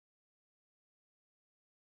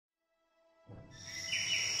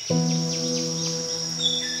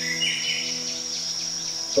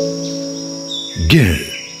Gir,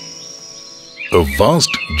 a vast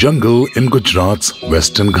jungle in Gujarat's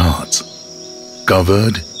Western Ghats,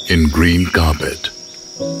 covered in green carpet.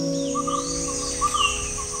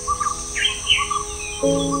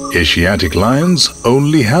 Asiatic lion's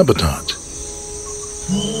only habitat,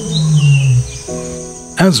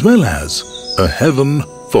 as well as a heaven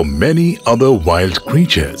for many other wild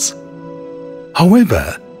creatures.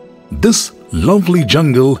 However, this lovely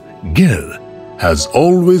jungle, Gir, has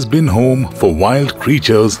always been home for wild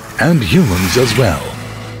creatures and humans as well.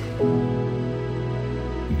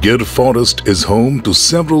 Gir forest is home to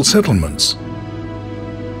several settlements.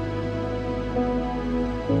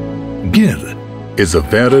 Gir is a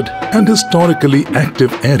varied and historically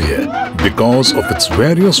active area because of its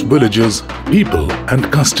various villages, people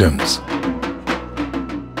and customs.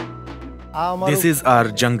 This is our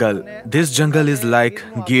jungle. This jungle is like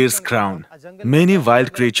Gir's crown. Many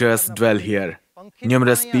wild creatures dwell here.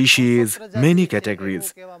 Numerous species, many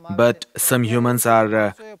categories. But some humans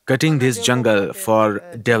are cutting this jungle for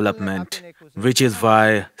development, which is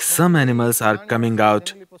why some animals are coming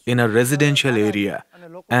out in a residential area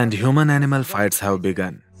and human-animal fights have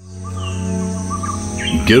begun.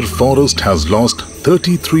 Gir forest has lost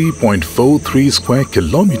 33.43 square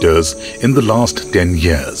kilometers in the last 10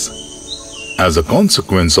 years. As a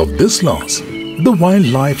consequence of this loss, the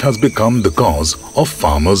wildlife has become the cause of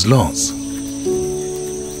farmers' loss.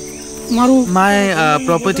 My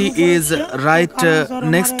property is right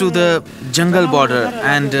next to the jungle border,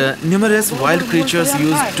 and numerous wild creatures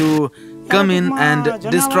used to come in and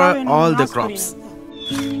destroy all the crops.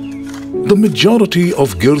 The majority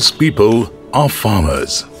of Gir's people are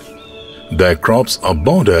farmers. Their crops are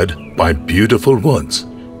bordered by beautiful woods,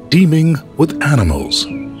 teeming with animals.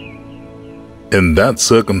 In that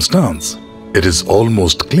circumstance, it is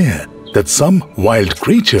almost clear that some wild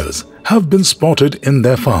creatures have been spotted in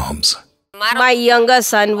their farms. My younger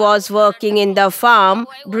son was working in the farm,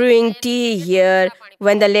 brewing tea here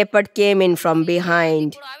when the leopard came in from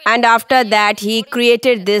behind. And after that, he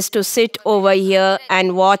created this to sit over here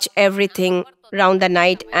and watch everything round the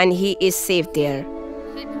night, and he is safe there.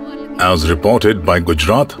 As reported by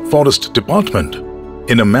Gujarat Forest Department,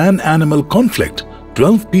 in a man-animal conflict,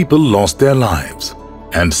 12 people lost their lives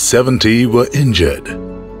and 70 were injured.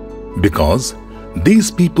 Because these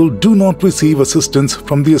people do not receive assistance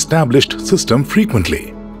from the established system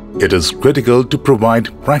frequently, it is critical to provide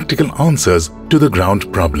practical answers to the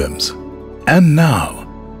ground problems. And now,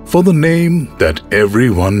 for the name that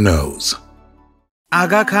everyone knows.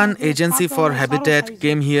 AKAH Agency for Habitat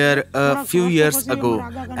came here a few years ago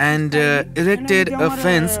and erected a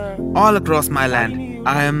fence all across my land.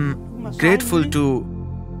 I am grateful to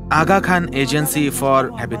AKAH Agency for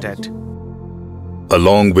Habitat.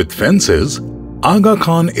 Along with fences,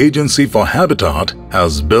 AKAH Agency for Habitat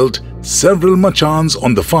has built several machans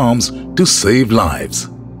on the farms to save lives.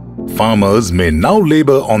 Farmers may now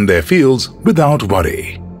labor on their fields without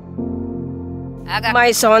worry.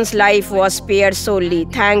 My son's life was spared solely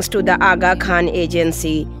thanks to the AKAH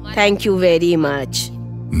Agency. Thank you very much.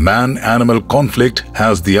 Man-animal conflict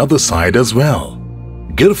has the other side as well.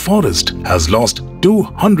 Gir forest has lost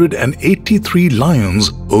 283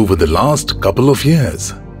 lions over the last couple of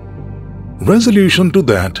years. Resolution to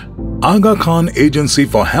that, AKAH Agency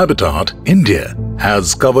for Habitat, India,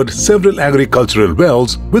 has covered several agricultural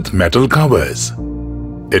wells with metal covers.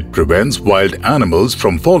 It prevents wild animals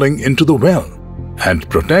from falling into the well and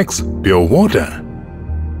protects pure water.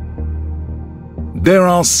 There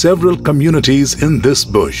are several communities in this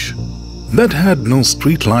bush that had no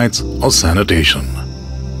streetlights or sanitation.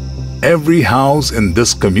 Every house in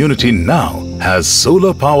this community now has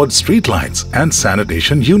solar-powered streetlights and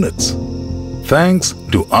sanitation units, thanks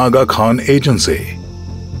to AKAH Agency.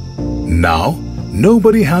 Now,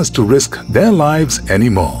 nobody has to risk their lives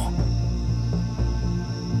anymore.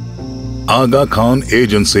 AKAH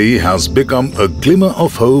Agency has become a glimmer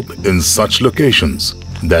of hope in such locations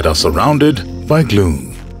that are surrounded by gloom.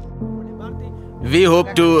 We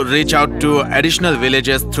hope to reach out to additional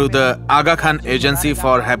villages through the AKAH Agency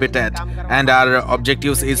for Habitat, and our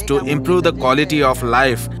objectives is to improve the quality of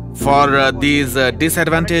life for these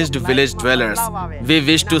disadvantaged village dwellers. We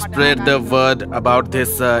wish to spread the word about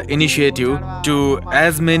this initiative to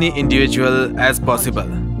as many individuals as possible.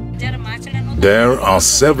 There are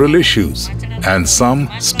several issues, and some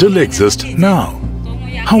still exist now.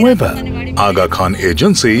 However, AKAH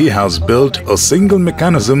Agency has built a single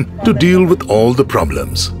mechanism to deal with all the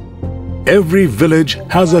problems. Every village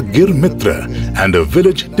has a Gir Mitra and a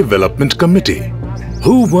village development committee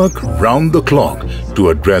who work round the clock to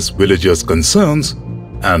address villagers' concerns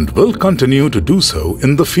and will continue to do so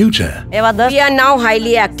in the future. We are now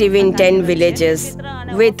highly active in 10 villages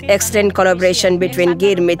with extended collaboration between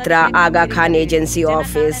Gir Mitra, AKAH Agency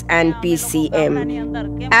Office and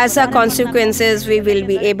PCM. As a consequences, we will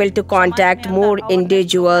be able to contact more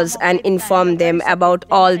individuals and inform them about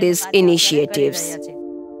all these initiatives.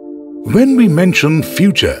 When we mention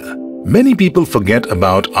future, many people forget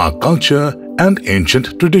about our culture and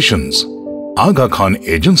ancient traditions. AKAH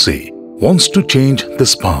Agency wants to change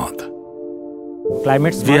this path.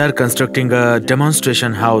 We are constructing a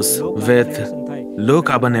demonstration house with low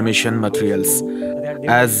carbon emission materials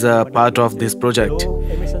as a part of this project.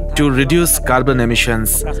 To reduce carbon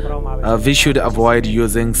emissions, we should avoid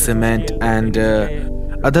using cement and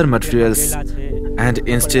other materials and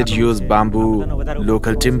instead use bamboo,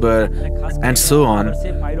 local timber, and so on.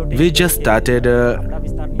 We just started a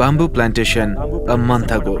bamboo plantation a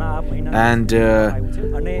month ago, and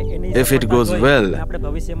if it goes well,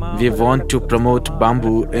 we want to promote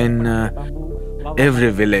bamboo in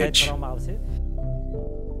every village.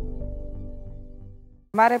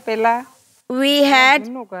 We had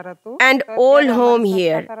an old home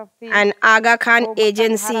here, and AKAH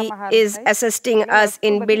Agency is assisting us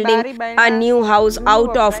in building a new house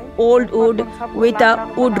out of old wood with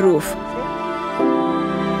a wood roof.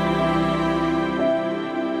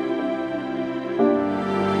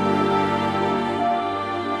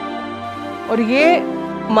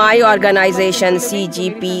 My organization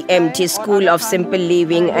CGPMT School of Simple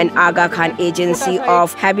Living and AKAH Agency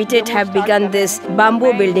of Habitat have begun this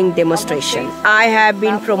bamboo building demonstration. I have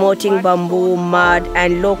been promoting bamboo, mud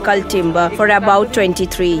and local timber for about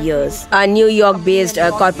 23 years. A New York-based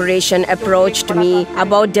corporation approached me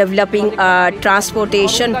about developing a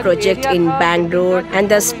transportation project in Bangalore, and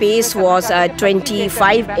the space was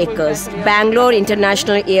 25 acres. Bangalore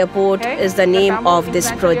International Airport is the name of this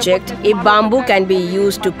project. If bamboo can be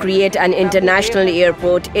used to create an international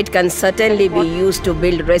airport, it can certainly be used to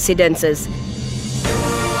build residences.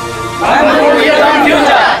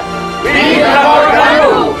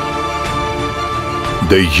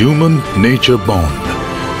 The human-nature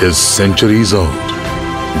bond is centuries old.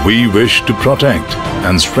 We wish to protect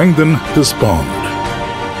and strengthen this bond.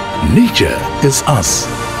 Nature is us,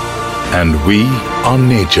 and we are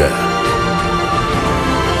nature.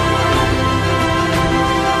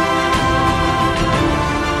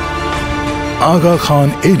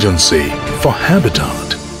 AKAH Agency for Habitat.